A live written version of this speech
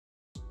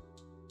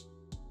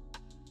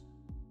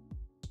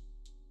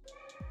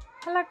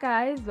Hello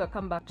guys,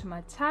 welcome back to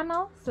my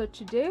channel. So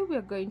today we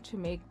are going to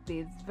make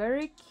this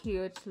very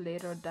cute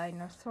little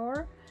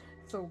dinosaur.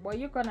 So what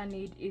you're gonna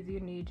need is you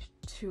need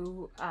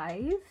 2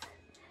 eyes.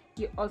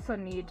 You also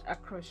need a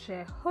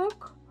crochet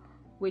hook,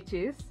 which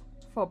is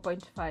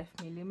 4.5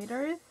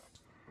 millimeters,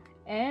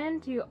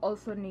 and you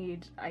also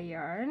need a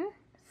yarn.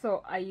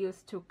 So I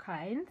use 2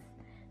 kinds,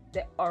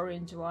 the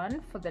orange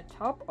one for the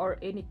top or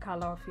any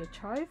color of your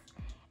choice,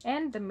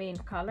 and the main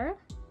color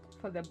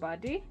for the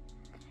body.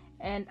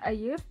 And I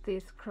use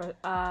this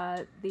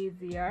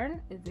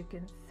yarn, as you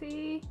can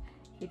see,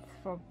 it's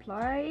for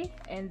ply,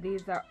 and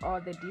these are all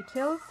the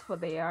details for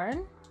the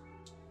yarn.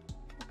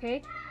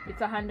 Okay,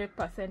 it's 100%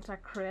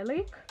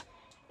 acrylic,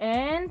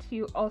 and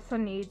you also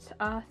need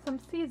some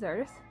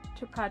scissors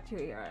to cut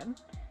your yarn.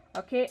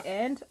 Okay,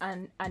 and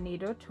a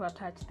needle to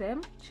attach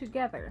them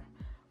together.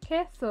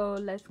 Okay, so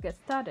let's get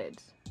started.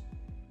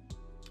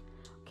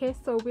 Okay,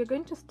 so we're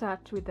going to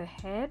start with the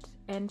head,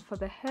 and for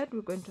the head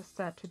we're going to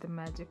start with the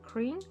magic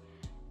ring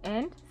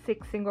and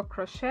 6 single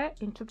crochet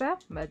into the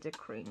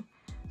magic ring.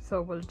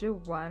 So we'll do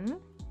 1,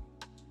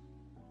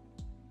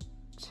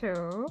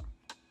 2,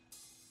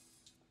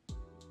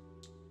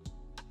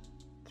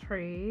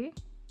 3,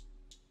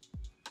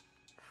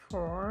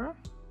 4,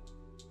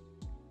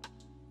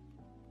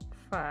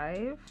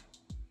 5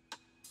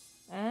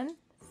 and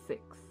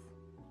 6.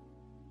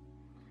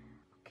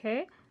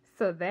 Okay,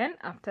 so then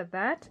after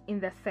that, in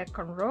the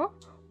second row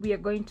we are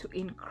going to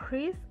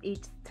increase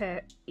each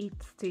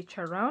stitch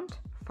around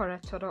for a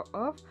total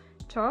of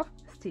 12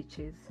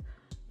 stitches.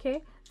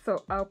 Okay,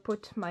 so I'll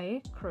put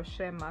my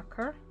crochet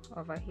marker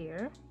over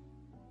here,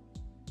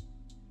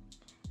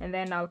 and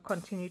then I'll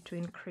continue to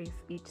increase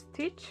each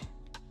stitch.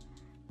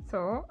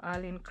 So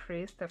I'll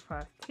increase the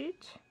first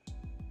stitch,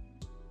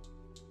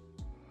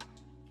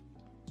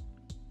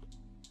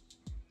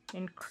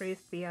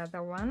 increase the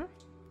other one,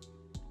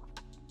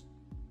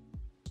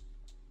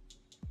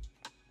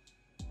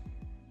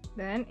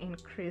 then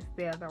increase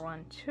the other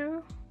one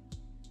too,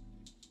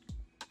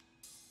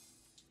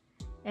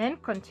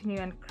 and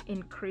continue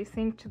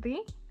increasing to the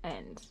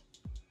end.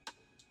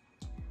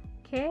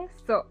 Okay,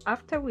 so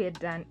after we are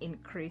done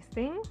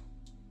increasing,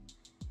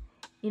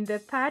 in the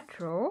third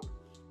row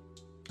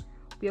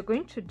we are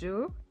going to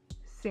do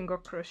single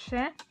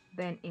crochet,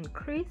 then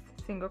increase,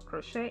 single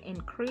crochet,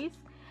 increase,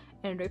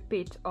 and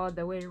repeat all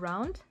the way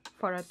around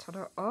for a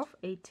total of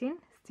 18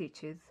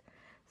 stitches.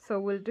 So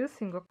we'll do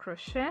single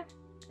crochet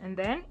and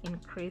then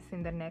increase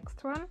in the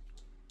next one,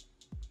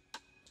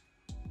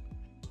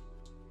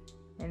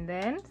 and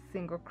then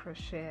single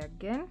crochet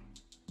again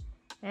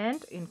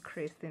and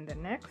increase in the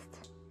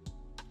next,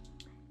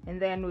 and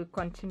then we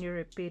continue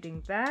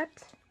repeating that,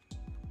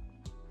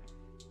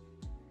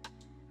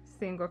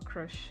 single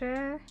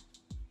crochet,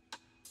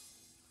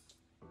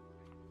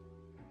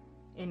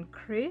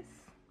 increase.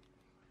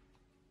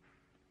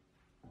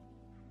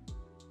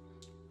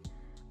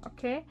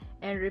 Okay,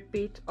 and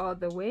repeat all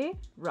the way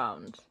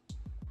round.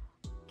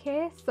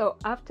 Okay, so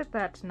after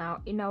that,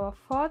 now in our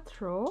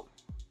fourth row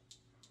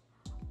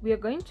we are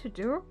going to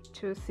do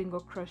 2 single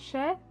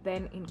crochet,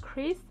 then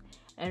increase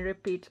and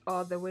repeat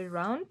all the way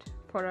around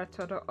for a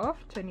total of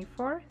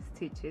 24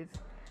 stitches.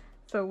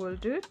 So we'll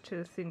do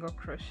 2 single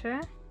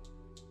crochet,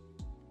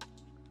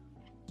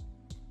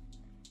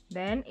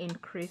 then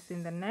increase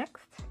in the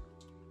next,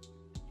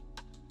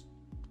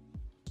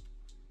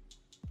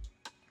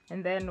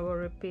 and then we'll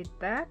repeat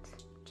that,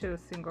 2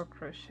 single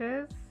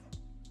crochets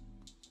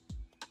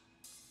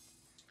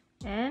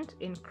and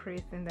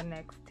increase in the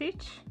next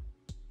stitch,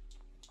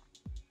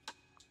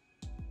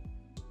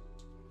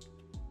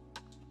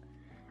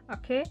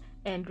 okay,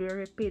 and we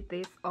repeat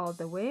this all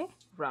the way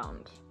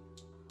round.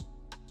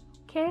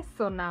 Okay,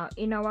 so now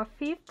in our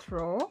fifth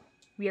row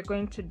we are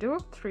going to do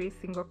 3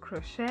 single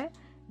crochet,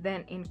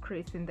 then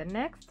increase in the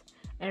next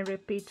and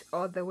repeat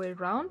all the way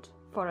round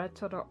for a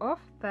total of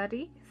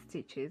 30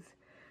 stitches.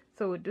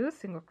 So we'll do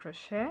single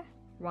crochet,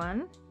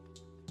 1,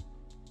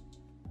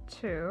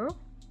 2,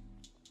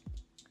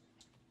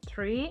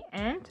 3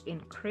 and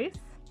increase,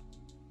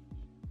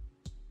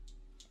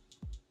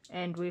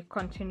 and we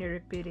continue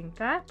repeating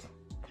that,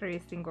 3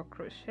 single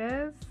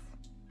crochets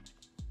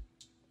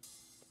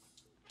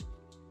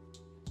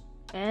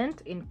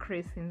and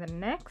increase in the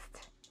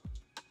next,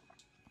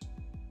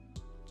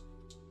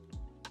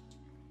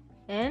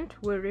 and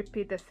we'll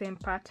repeat the same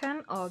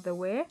pattern all the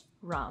way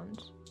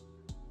round.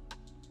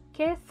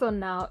 Okay, so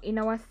now in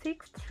our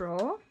sixth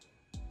row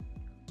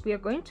we are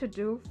going to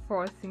do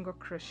 4 single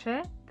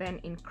crochet, then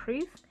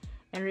increase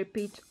and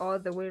repeat all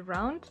the way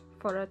round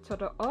for a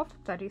total of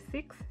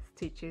 36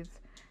 stitches.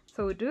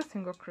 So we do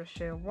single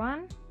crochet,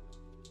 1,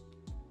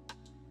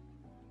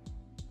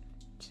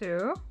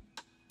 2,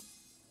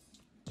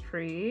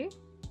 3,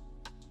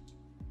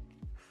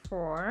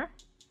 4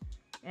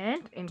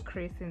 and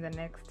increase in the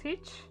next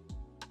stitch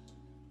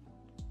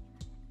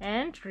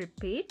and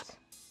repeat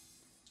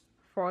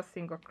 4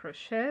 single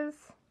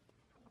crochets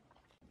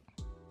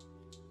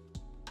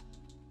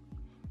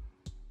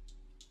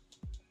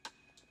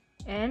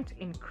and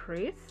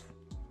increase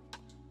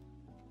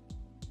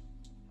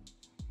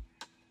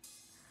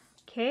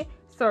Okay,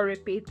 so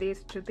repeat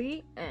this to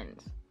the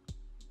end.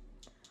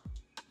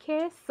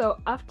 Okay, so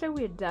after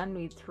we're done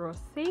with row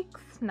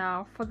 6,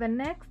 now for the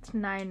next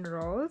 9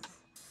 rows,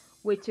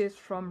 which is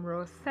from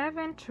row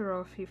 7 to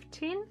row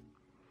 15,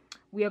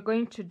 we are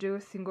going to do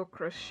single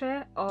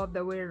crochet all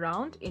the way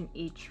around in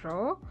each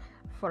row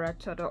for a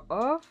total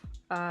of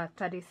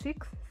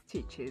 36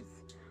 stitches.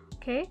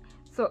 Okay,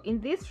 so in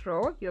this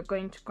row you're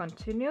going to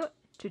continue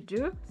to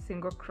do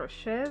single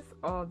crochets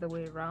all the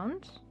way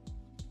around.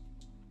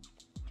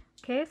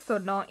 Okay, so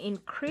now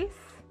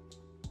increase,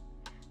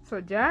 so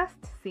just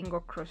single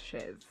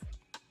crochets.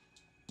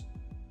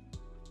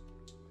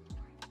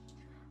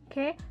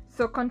 Okay,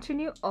 so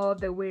continue all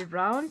the way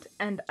around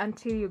and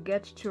until you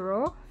get to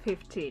row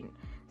 15.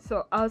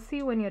 So I'll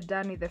see when you're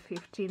done with the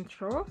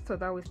 15th row, so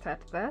that we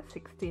start the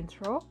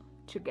 16th row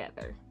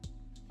together.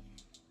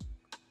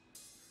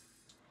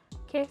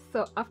 Okay,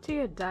 so after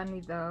you're done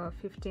with the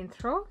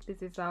 15th row,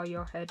 this is how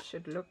your head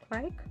should look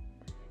like.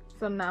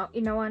 So now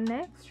in our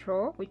next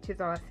row, which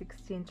is our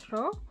 16th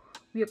row,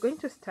 we are going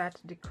to start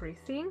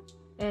decreasing,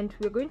 and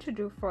we're going to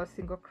do 4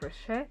 single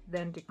crochet,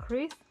 then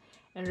decrease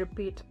and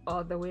repeat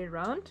all the way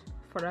around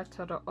for a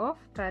total of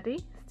 30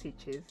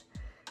 stitches.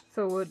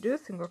 So we'll do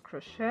single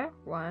crochet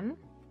 1,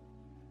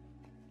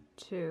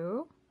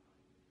 2,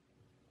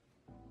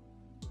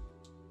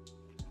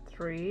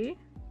 3,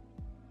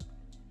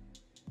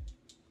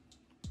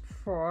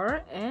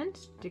 4 and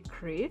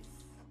decrease.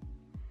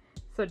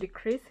 So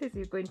decrease is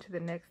you go into the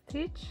next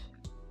stitch.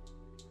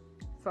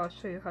 So I'll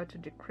show you how to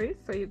decrease.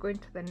 So you go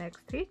into the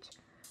next stitch,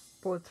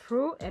 pull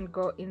through and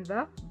go in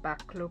the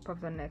back loop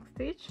of the next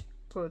stitch,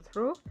 pull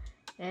through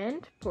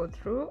and pull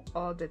through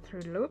all the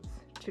 3 loops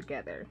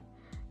together.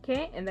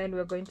 Okay, and then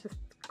we're going to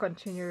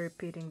continue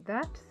repeating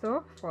that.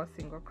 So 4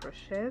 single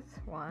crochets,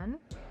 1,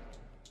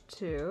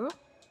 2,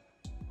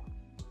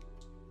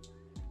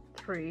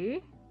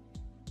 3,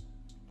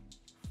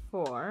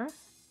 4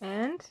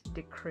 and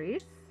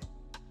decrease.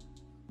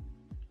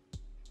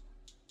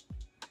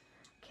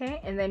 Okay,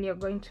 and then you're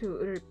going to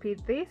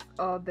repeat this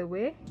all the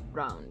way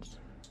round.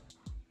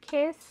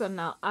 Okay, so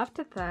now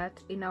after that,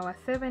 in our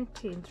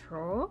 17th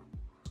row,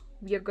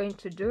 we are going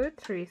to do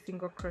 3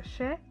 single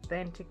crochet,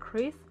 then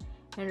decrease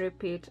and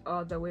repeat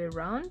all the way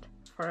around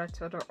for a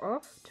total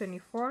of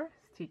 24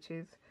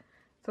 stitches.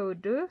 So we'll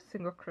do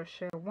single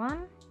crochet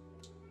 1,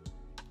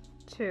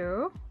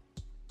 2,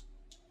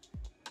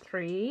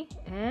 3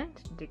 and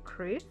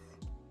decrease,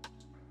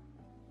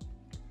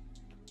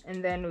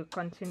 and then we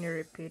continue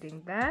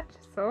repeating that.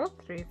 So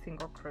 3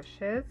 single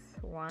crochets,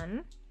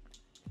 1,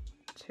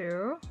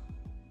 2,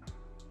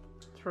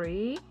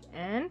 3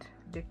 and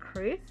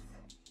decrease.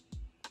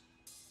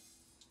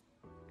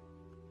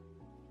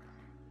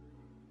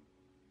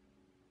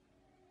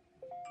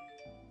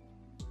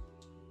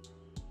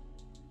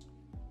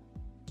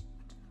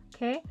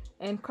 Okay,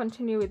 and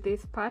continue with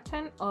this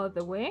pattern all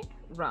the way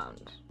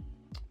round.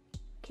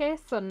 Okay,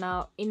 so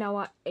now in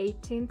our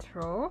 18th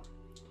row,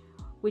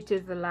 which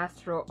is the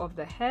last row of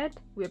the head,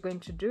 we're going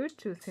to do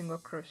 2 single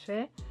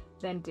crochet,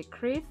 then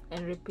decrease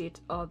and repeat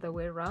all the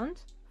way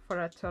around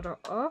for a total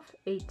of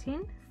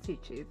 18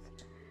 stitches.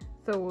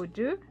 So we'll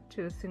do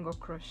 2 single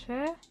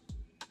crochet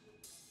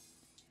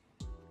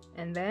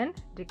and then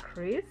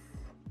decrease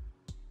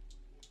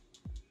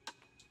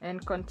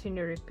and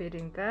continue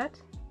repeating that.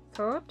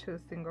 So 2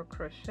 single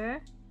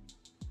crochet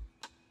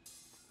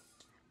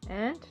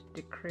and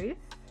decrease.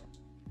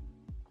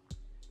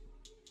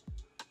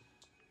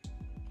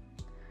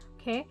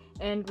 Okay,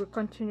 and we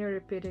continue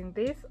repeating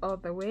this all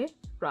the way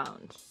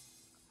round.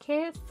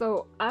 Okay,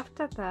 so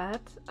after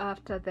that,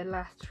 after the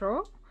last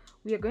row,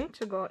 we are going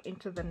to go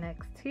into the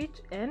next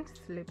stitch and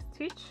slip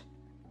stitch.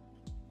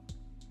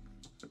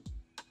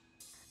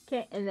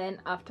 Okay, and then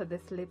after the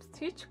slip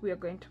stitch, we are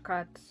going to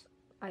cut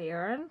a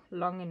yarn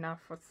long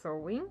enough for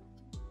sewing.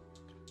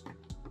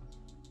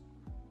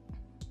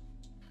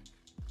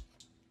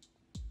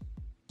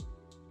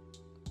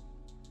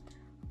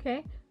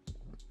 Okay,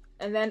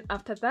 and then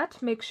after that,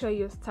 make sure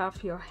you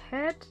stuff your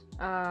head.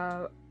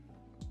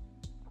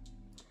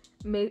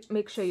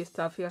 Make sure you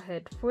stuff your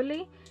head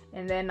fully,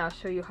 and then I'll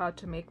show you how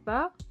to make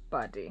the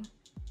body.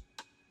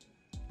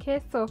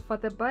 Okay, so for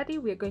the body,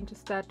 we're going to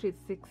start with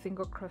 6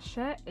 single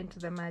crochet into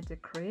the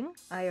magic ring.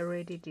 I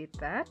already did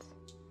that.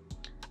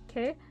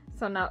 Okay,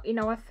 so now in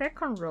our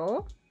second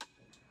row,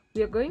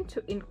 we are going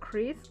to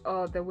increase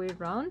all the way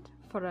around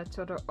for a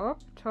total of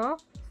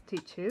 12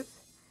 stitches.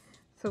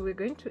 So we're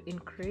going to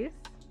increase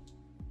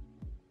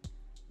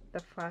the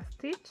first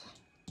stitch,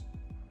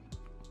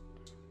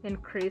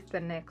 increase the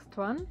next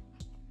one,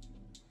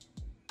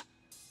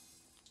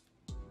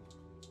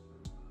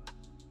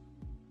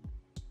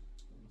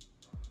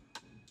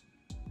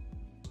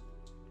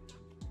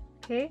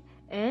 okay,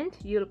 and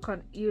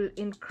you'll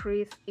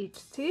increase each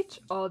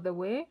stitch all the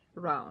way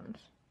round.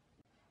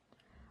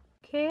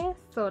 Okay,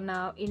 so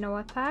now in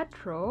our third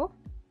row,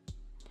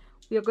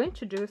 we are going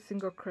to do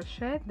single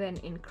crochet, then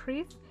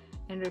increase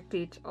and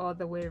repeat all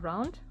the way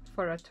around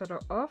for a total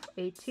of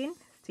 18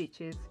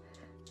 stitches.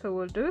 So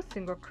we'll do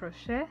single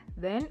crochet,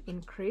 then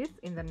increase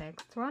in the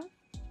next one,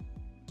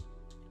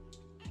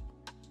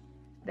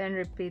 Then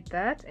repeat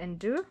that and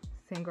do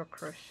single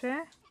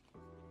crochet,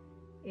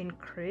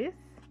 increase,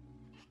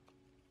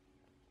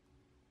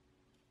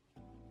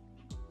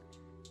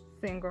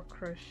 single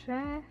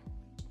crochet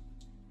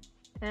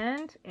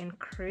and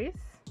increase.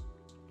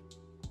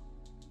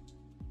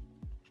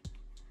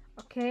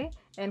 Okay,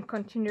 and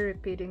continue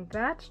repeating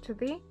that to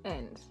the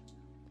end.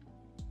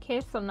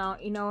 Okay, so now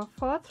in our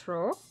fourth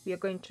row we are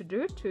going to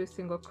do 2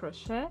 single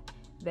crochet,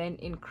 then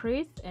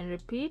increase and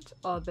repeat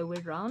all the way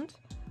around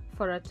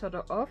for a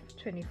total of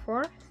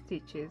 24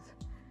 stitches.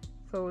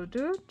 So we'll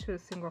do 2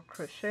 single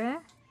crochet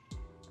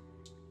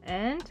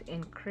and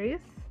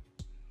increase,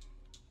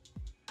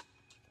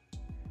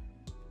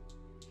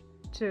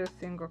 2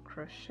 single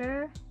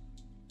crochet,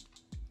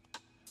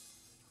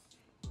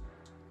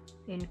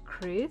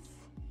 increase.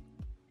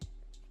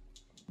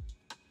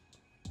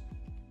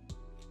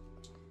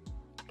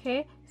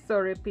 Okay, so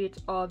repeat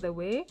all the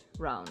way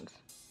round.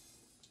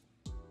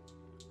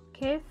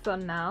 Okay, so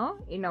now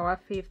in our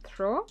 5th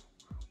row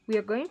we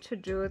are going to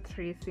do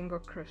 3 single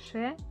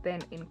crochet,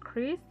 then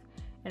increase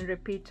and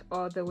repeat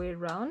all the way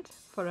around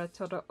for a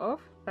total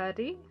of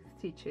 30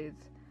 stitches.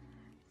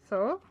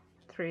 So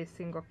 3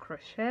 single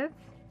crochets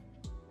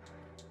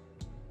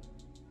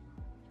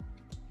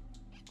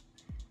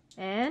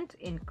and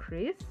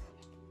increase,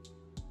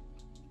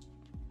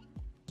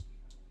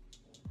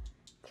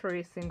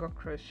 3 single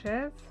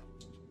crochets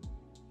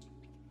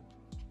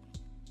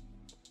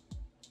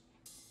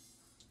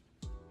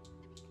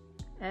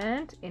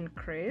and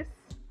increase.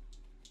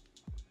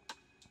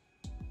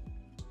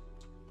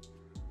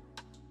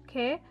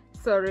 Okay,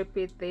 so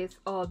repeat this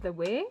all the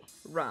way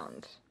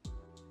round.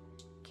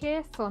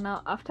 Okay, so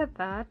now after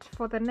that,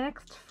 for the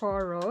next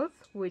 4 rows,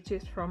 which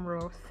is from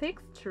row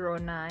 6 to row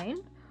 9,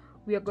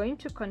 we are going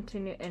to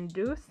continue and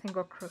do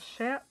single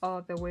crochet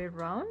all the way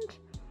around.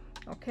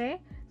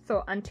 Okay,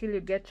 so until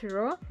you get to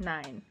row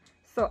 9.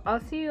 So I'll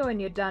see you when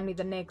you're done with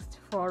the next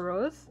 4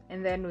 rows,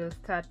 and then we'll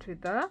start with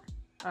the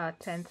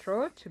 10th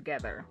row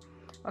together.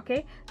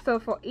 Okay, so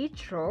for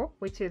each row,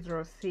 which is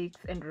row 6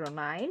 and row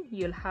 9,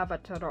 you'll have a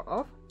total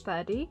of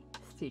 30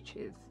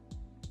 stitches.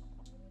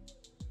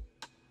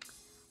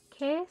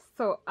 Okay,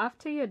 so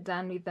after you're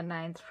done with the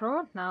 9th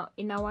row, now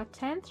in our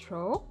 10th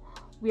row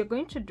we are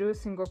going to do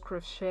single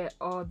crochet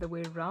all the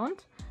way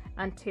around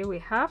until we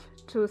have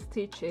 2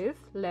 stitches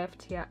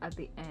left here at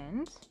the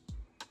end.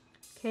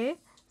 Okay,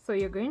 so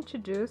you're going to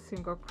do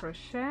single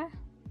crochet,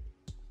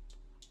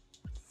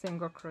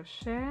 single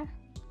crochet,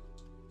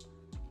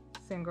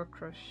 single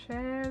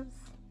crochets,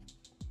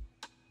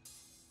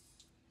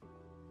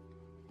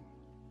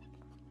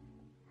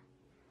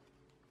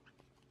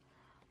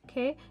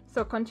 okay,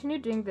 so continue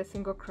doing the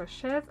single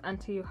crochets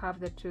until you have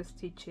the 2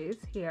 stitches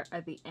here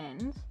at the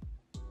end.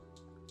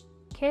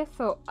 Okay,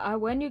 so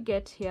when you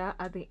get here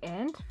at the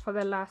end, for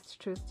the last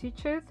 2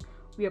 stitches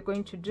we are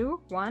going to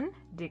do 1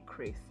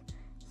 decrease.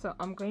 So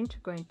I'm going to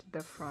go into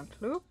the front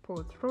loop,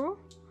 pull through,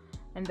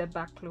 and the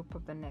back loop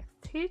of the next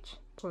stitch,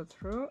 pull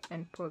through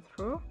and pull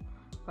through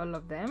all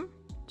of them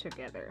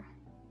together.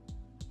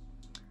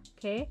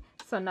 Okay,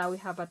 so now we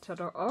have a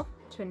total of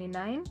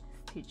 29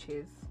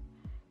 stitches.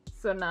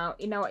 So now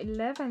in our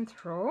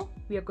 11th row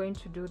we are going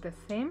to do the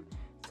same.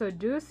 So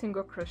do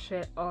single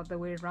crochet all the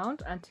way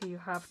around until you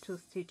have 2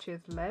 stitches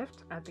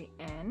left at the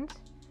end.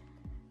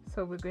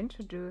 So we're going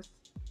to do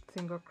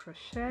single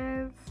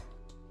crochets.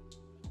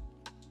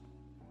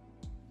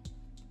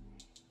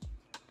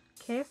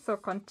 Okay, so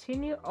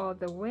continue all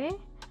the way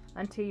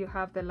until you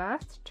have the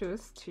last 2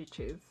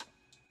 stitches.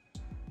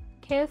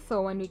 Okay,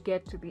 so when we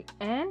get to the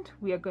end,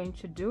 we are going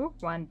to do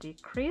 1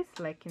 decrease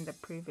like in the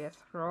previous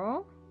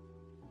row.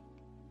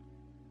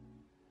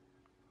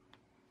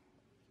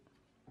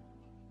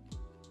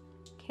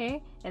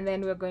 Okay, and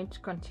then we're going to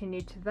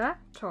continue to the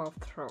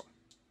 12th row.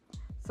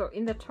 So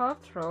in the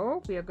 12th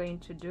row we are going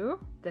to do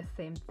the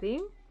same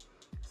thing.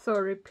 So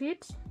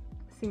repeat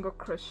single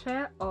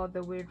crochet all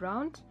the way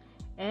around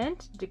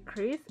and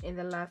decrease in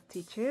the last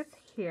stitches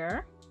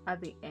here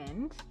at the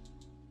end.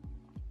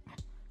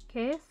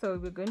 Okay, so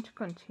we're going to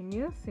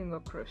continue single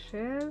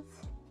crochets,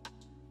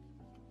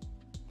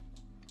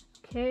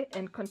 okay,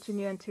 and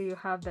continue until you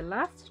have the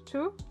last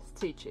 2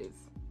 stitches.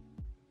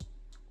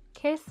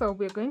 Okay, so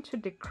we're going to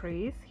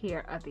decrease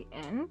here at the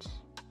end.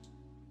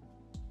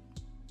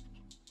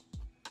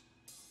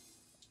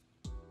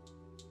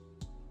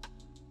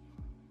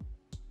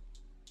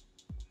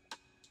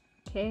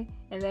 Okay,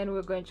 and then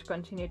we're going to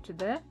continue to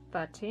the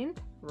 13th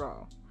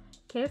row.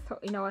 Okay, so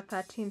in our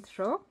 13th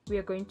row we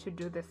are going to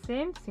do the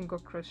same single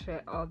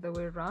crochet all the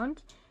way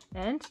around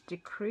and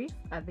decrease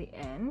at the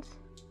end.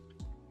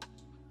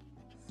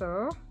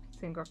 So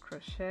single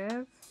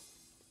crochets.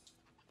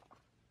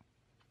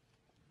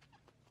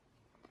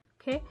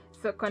 Okay,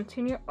 so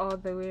continue all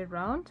the way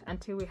around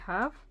until we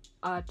have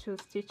our 2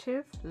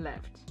 stitches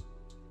left.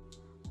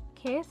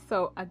 Okay,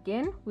 so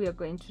again we are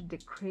going to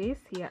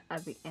decrease here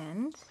at the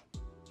end.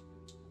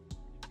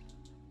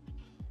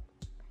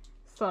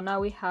 So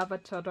now we have a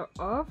total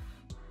of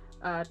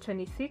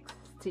 26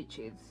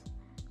 stitches.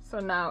 So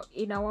now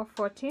in our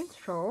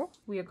 14th row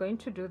we are going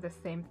to do the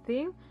same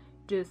thing.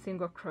 do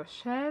single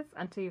crochets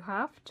until you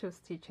have 2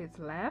 stitches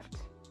left.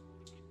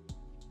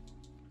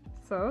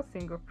 So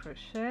single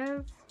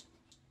crochets.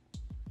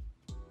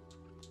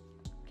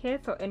 Okay,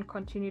 so and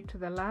continue to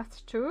the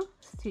last 2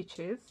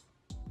 stitches.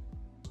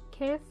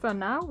 Okay, so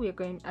now we're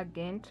going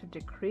again to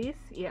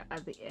decrease here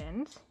at the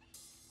end.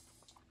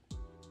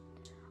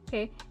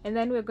 Okay, and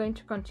then we're going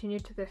to continue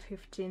to the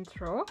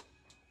 15th row,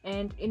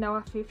 and in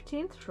our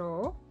 15th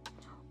row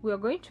we are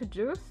going to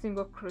do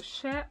single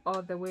crochet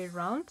all the way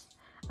around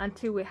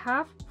until we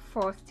have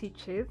 4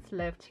 stitches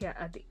left here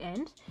at the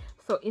end.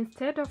 So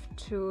instead of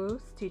 2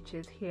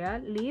 stitches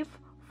here, leave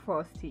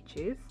 4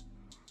 stitches.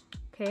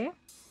 Okay,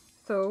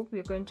 so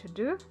we're going to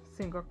do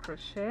single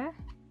crochet,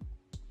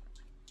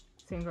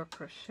 single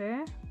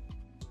crochet,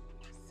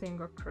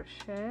 single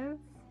crochets.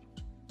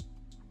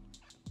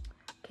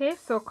 Okay,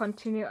 so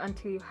continue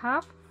until you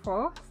have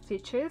 4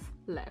 stitches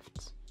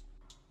left.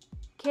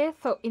 Okay,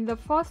 so in the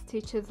 4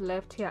 stitches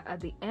left here at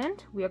the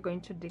end, we are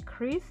going to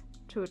decrease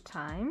 2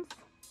 times.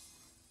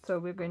 So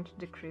we're going to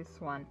decrease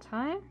 1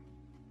 time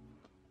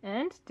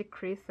and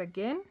decrease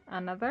again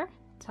another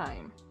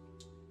time.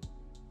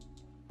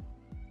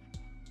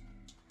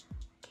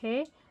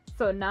 Okay,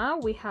 so now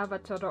we have a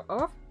total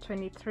of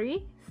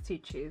 23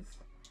 stitches.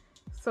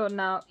 So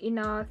now in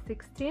our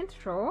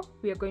 16th row,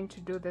 we are going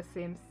to do the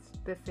same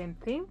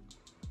thing.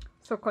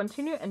 So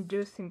continue and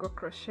do single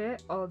crochet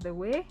all the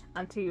way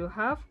until you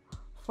have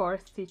 4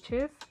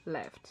 stitches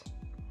left.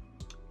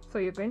 So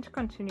you're going to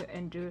continue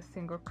and do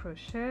single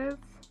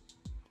crochets,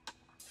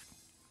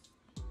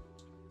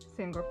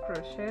 single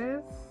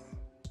crochets.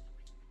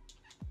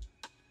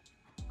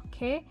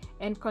 Okay,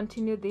 and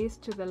continue this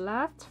to the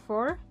last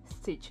 4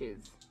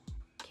 stitches.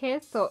 Okay,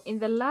 so in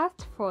the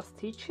last 4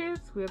 stitches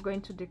we are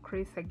going to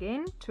decrease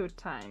again 2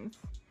 times.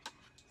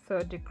 So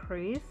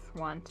decrease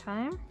 1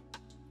 time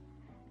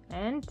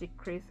and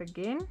decrease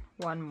again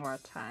 1 more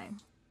time.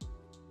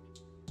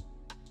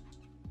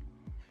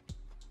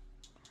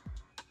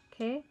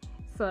 Okay,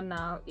 so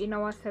now in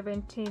our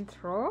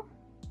 17th row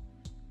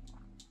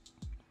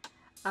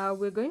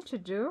we're going to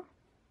do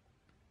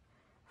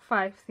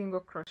 5 single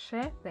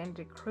crochet, then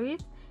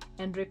decrease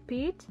and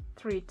repeat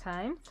 3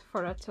 times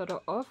for a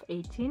total of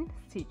 18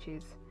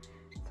 stitches.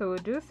 So we'll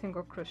do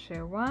single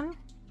crochet 1,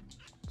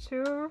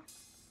 2,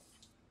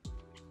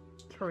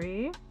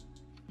 3,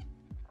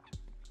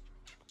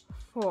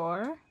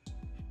 4,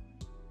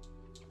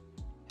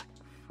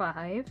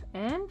 5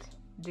 and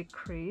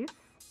decrease.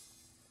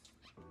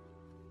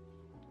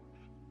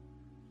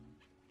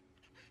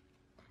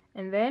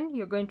 And then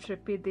you're going to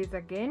repeat this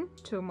again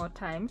 2 more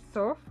times.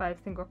 So 5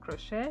 single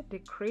crochet,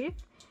 decrease,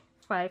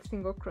 5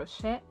 single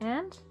crochet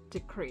and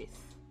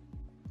decrease.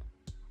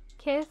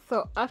 Okay,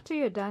 so after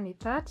you're done with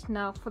that,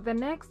 now for the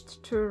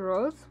next 2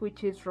 rows,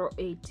 which is row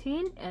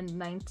 18 and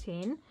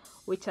 19,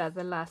 which are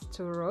the last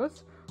 2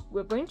 rows,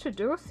 we're going to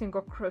do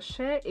single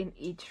crochet in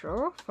each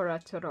row for a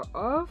total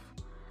of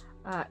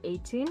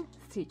 18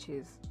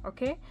 stitches.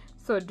 Okay,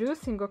 so do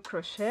single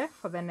crochet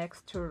for the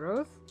next 2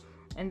 rows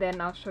and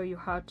then I'll show you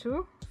how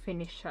to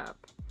finish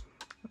up.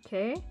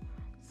 Okay,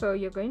 so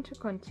you're going to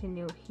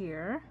continue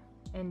here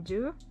and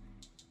do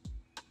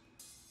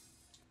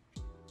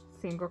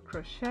single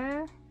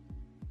crochet,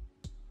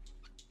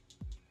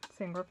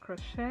 single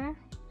crochet.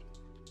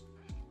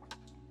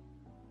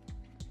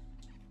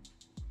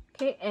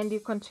 Okay, and you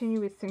continue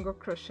with single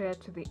crochet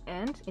to the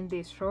end in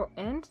this row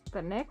and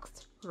the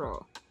next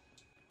row.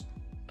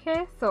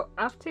 Okay, so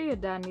after you're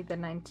done with the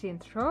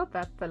 19th row,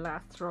 that's the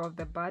last row of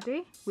the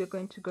body, we're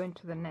going to go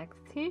into the next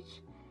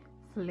stitch,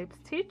 slip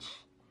stitch,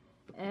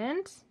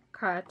 and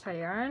cut a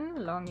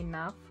yarn long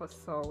enough for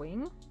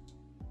sewing.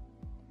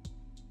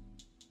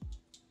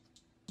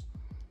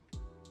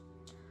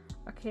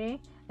 Okay,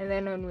 and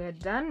then when we're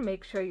done,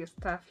 make sure you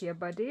stuff your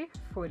body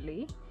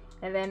fully,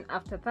 and then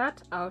after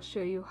that I'll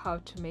show you how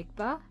to make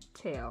the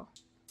tail.